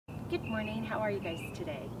Good morning, how are you guys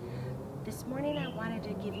today? This morning I wanted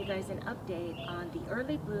to give you guys an update on the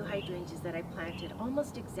early blue hydrangeas that I planted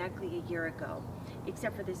almost exactly a year ago.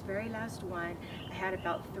 Except for this very last one, I had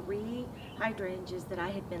about 3 hydrangeas that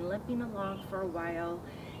I had been limping along for a while,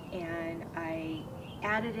 and I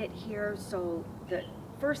added it here, so the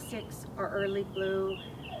first 6 are early blue.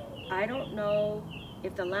 I don't know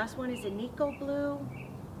if the last one is a Nico blue,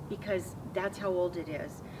 because that's how old it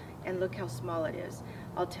is, and look how small it is.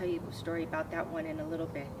 I'll tell you a story about that one in a little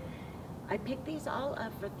bit. I picked these all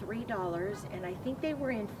up for $3, and I think they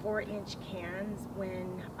were in 4-inch cans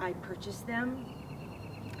when I purchased them.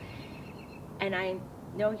 And I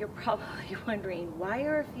know you're probably wondering, why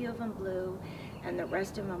are a few of them blue and the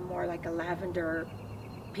rest of them more like a lavender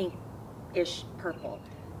pink-ish purple?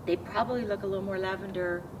 They probably look a little more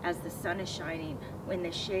lavender as the sun is shining. When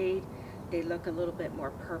the shade, they look a little bit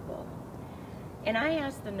more purple. And I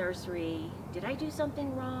asked the nursery, did I do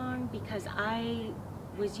something wrong? Because I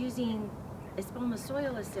was using espoma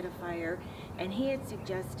soil acidifier, and he had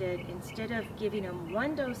suggested, instead of giving them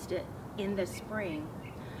 1 dose in the spring,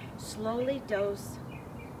 slowly dose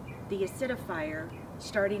the acidifier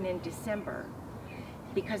starting in December,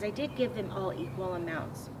 because I did give them all equal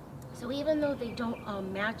amounts. So even though they don't all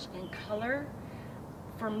match in color,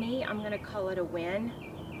 for me, I'm gonna call it a win.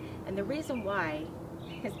 And the reason why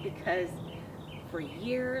is because for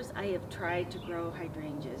years I have tried to grow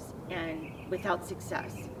hydrangeas and without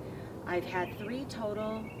success. I've had 3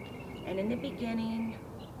 total, and in the beginning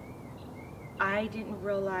I didn't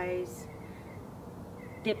realize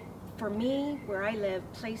that for me, where I live,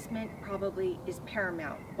 placement probably is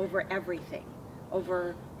paramount over everything,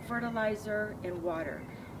 over fertilizer and water.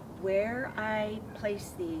 Where I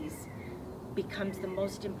place these becomes the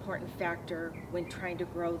most important factor when trying to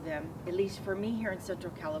grow them, at least for me here in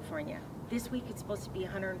Central California. This week it's supposed to be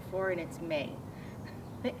 104 and it's May.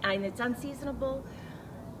 And it's unseasonable,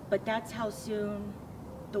 but that's how soon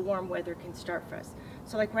the warm weather can start for us.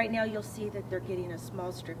 So like right now you'll see that they're getting a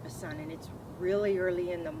small strip of sun, and it's really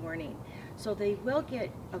early in the morning. So they will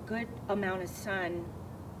get a good amount of sun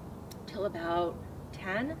till about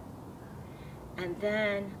 10. And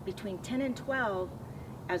then between 10 and 12,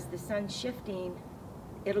 as the sun's shifting,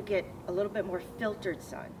 it'll get a little bit more filtered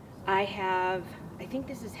sun. I think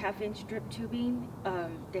this is 1/2-inch drip tubing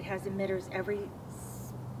that has emitters every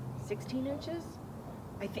 16 inches.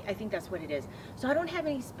 I think that's what it is. So I don't have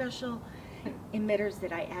any special emitters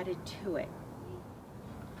that I added to it,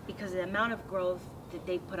 because of the amount of growth that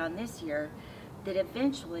they put on this year, that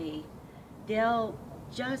eventually they'll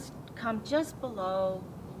just come just below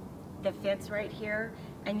the fence right here,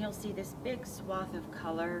 and you'll see this big swath of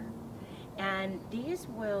color, and these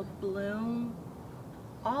will bloom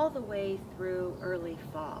all the way through early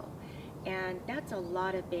fall. And that's a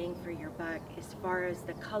lot of bang for your buck as far as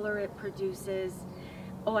the color it produces.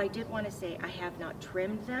 Oh, I did want to say, I have not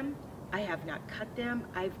trimmed them, I have not cut them,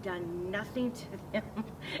 I've done nothing to them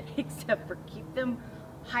except for keep them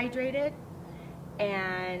hydrated,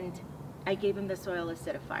 and I gave them the soil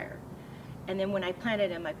acidifier. And then when I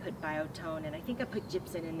planted them, I put biotone, and I think I put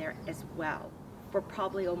gypsum in there as well. For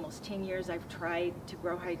probably almost 10 years, I've tried to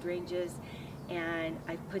grow hydrangeas, and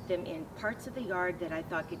I've put them in parts of the yard that I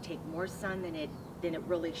thought could take more sun than it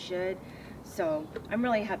really should. So I'm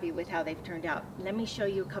really happy with how they've turned out. Let me show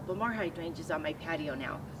you a couple more hydrangeas on my patio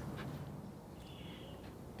now.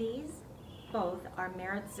 These both are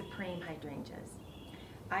Merit Supreme hydrangeas.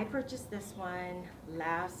 I purchased this one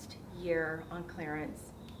last year on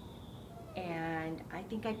clearance, and I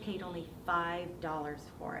think I paid only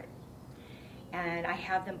 $5 for it. And I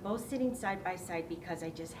have them both sitting side by side because I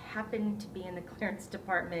just happened to be in the clearance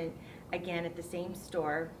department again at the same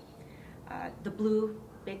store, the blue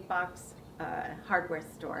big box hardware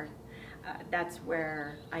store. That's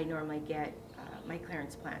where I normally get my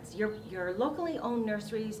clearance plants. Your locally owned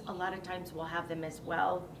nurseries a lot of times will have them as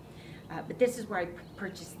well, but this is where I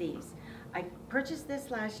purchased these. I purchased this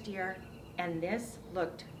last year, and this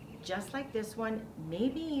looked just like this one,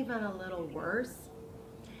 maybe even a little worse.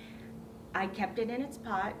 I kept it in its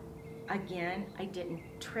pot. Again, I didn't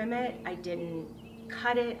trim it, I didn't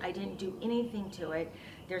cut it, I didn't do anything to it.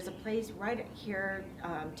 There's a place right here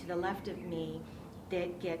to the left of me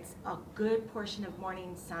that gets a good portion of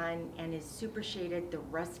morning sun and is super shaded the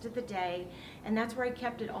rest of the day, and that's where I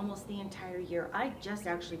kept it almost the entire year. I just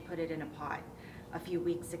actually put it in a pot a few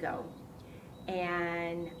weeks ago,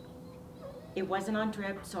 and it wasn't on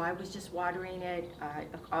drip, so I was just watering it,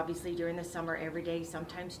 obviously during the summer every day,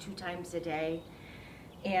 sometimes 2 times a day.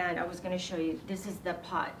 And I was going to show you, this is the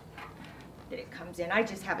pot that it comes in. I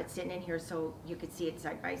just have it sitting in here so you could see it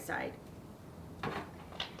side by side.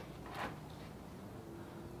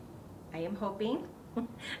 I am hoping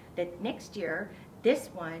that next year this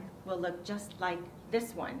one will look just like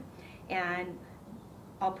this one, and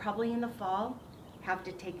I'll probably in the fall have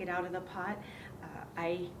to take it out of the pot.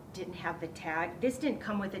 I didn't have the tag. This didn't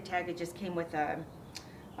come with a tag. It just came with a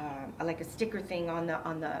like a sticker thing on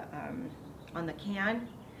the can.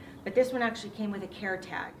 But this one actually came with a care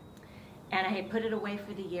tag. And I had put it away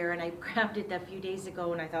for the year, and I grabbed it a few days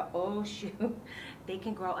ago, and I thought, oh shoot, they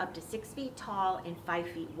can grow up to 6 feet tall and 5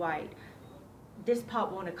 feet wide. This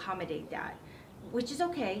pot won't accommodate that, which is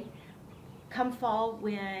okay. Come fall,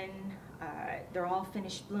 when they're all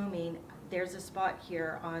finished blooming, there's a spot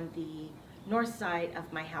here on the north side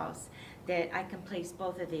of my house that I can place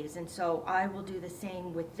both of these, and so I will do the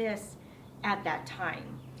same with this at that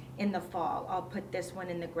time. In the fall, I'll put this one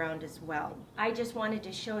in the ground as well. I just wanted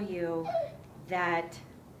to show you that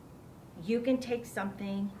you can take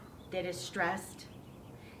something that is stressed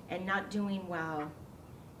and not doing well,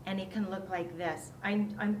 and it can look like this.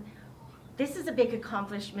 This is a big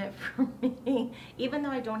accomplishment for me. Even though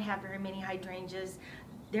I don't have very many hydrangeas,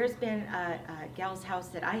 there's been a gal's house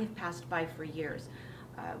that I have passed by for years,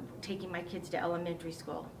 taking my kids to elementary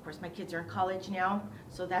school. Of course, my kids are in college now,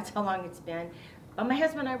 so that's how long it's been. But my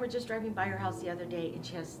husband and I were just driving by her house the other day, and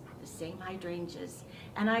she has the same hydrangeas,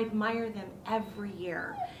 and I admire them every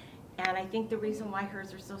year. And I think the reason why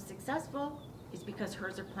hers are so successful is because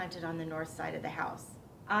hers are planted on the north side of the house.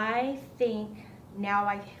 I think now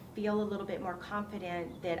I feel a little bit more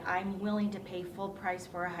confident that I'm willing to pay full price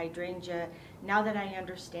for a hydrangea now that I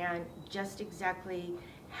understand just exactly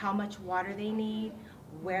how much water they need,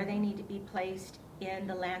 where they need to be placed in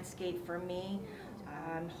the landscape for me.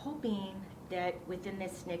 I'm hoping that within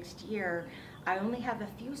this next year, I only have a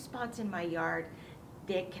few spots in my yard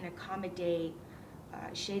that can accommodate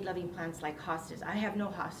shade-loving plants like hostas. I have no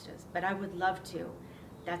hostas, but I would love to.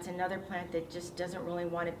 That's another plant that just doesn't really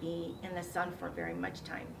want to be in the sun for very much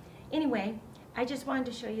time. Anyway, I just wanted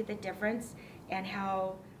to show you the difference and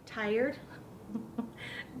how tired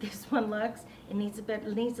this one looks. It needs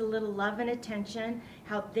a little love and attention.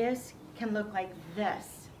 How this can look like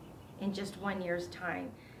this in just 1 year's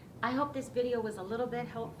time. I hope this video was a little bit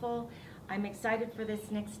helpful. I'm excited for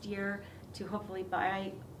this next year to hopefully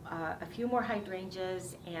buy a few more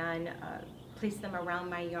hydrangeas and place them around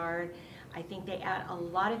my yard. I think they add a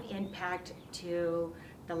lot of impact to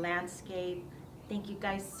the landscape. Thank you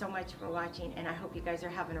guys so much for watching, and I hope you guys are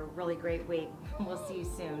having a really great week. We'll see you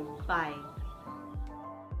soon. Bye.